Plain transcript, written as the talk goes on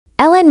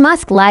Elon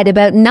Musk lied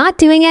about not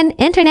doing an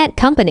internet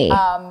company.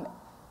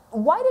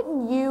 Will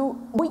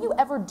you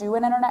ever do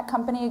an internet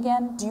company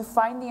again? Do you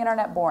find the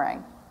internet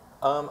boring?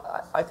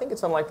 I think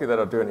it's unlikely that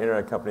I'll do an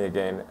internet company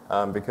again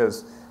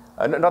because,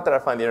 not that I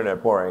find the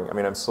internet boring. I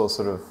mean, I'm still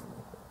sort of,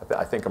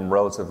 I think I'm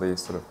relatively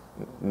sort of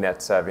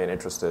net savvy and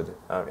interested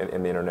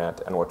in the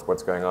internet and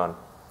what's going on.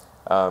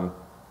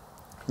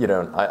 You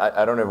know,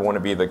 I don't ever want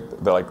to be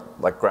the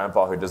like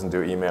grandpa who doesn't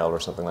do email or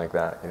something like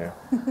that. You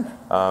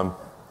know,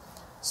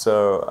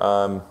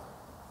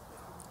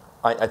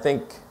 I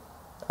think,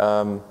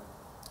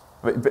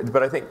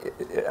 but I think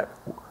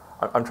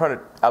I'm trying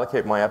to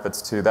allocate my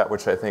efforts to that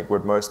which I think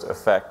would most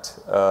affect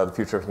the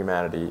future of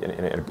humanity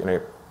in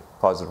a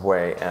positive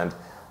way. And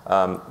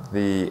I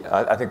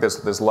think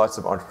there's lots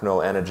of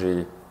entrepreneurial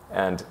energy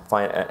and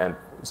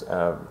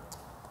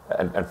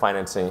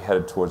financing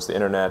headed towards the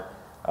internet.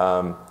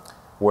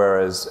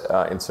 Whereas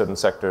in certain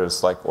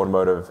sectors like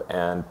automotive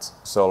and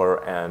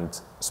solar and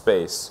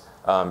space,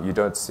 you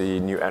don't see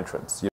new entrants.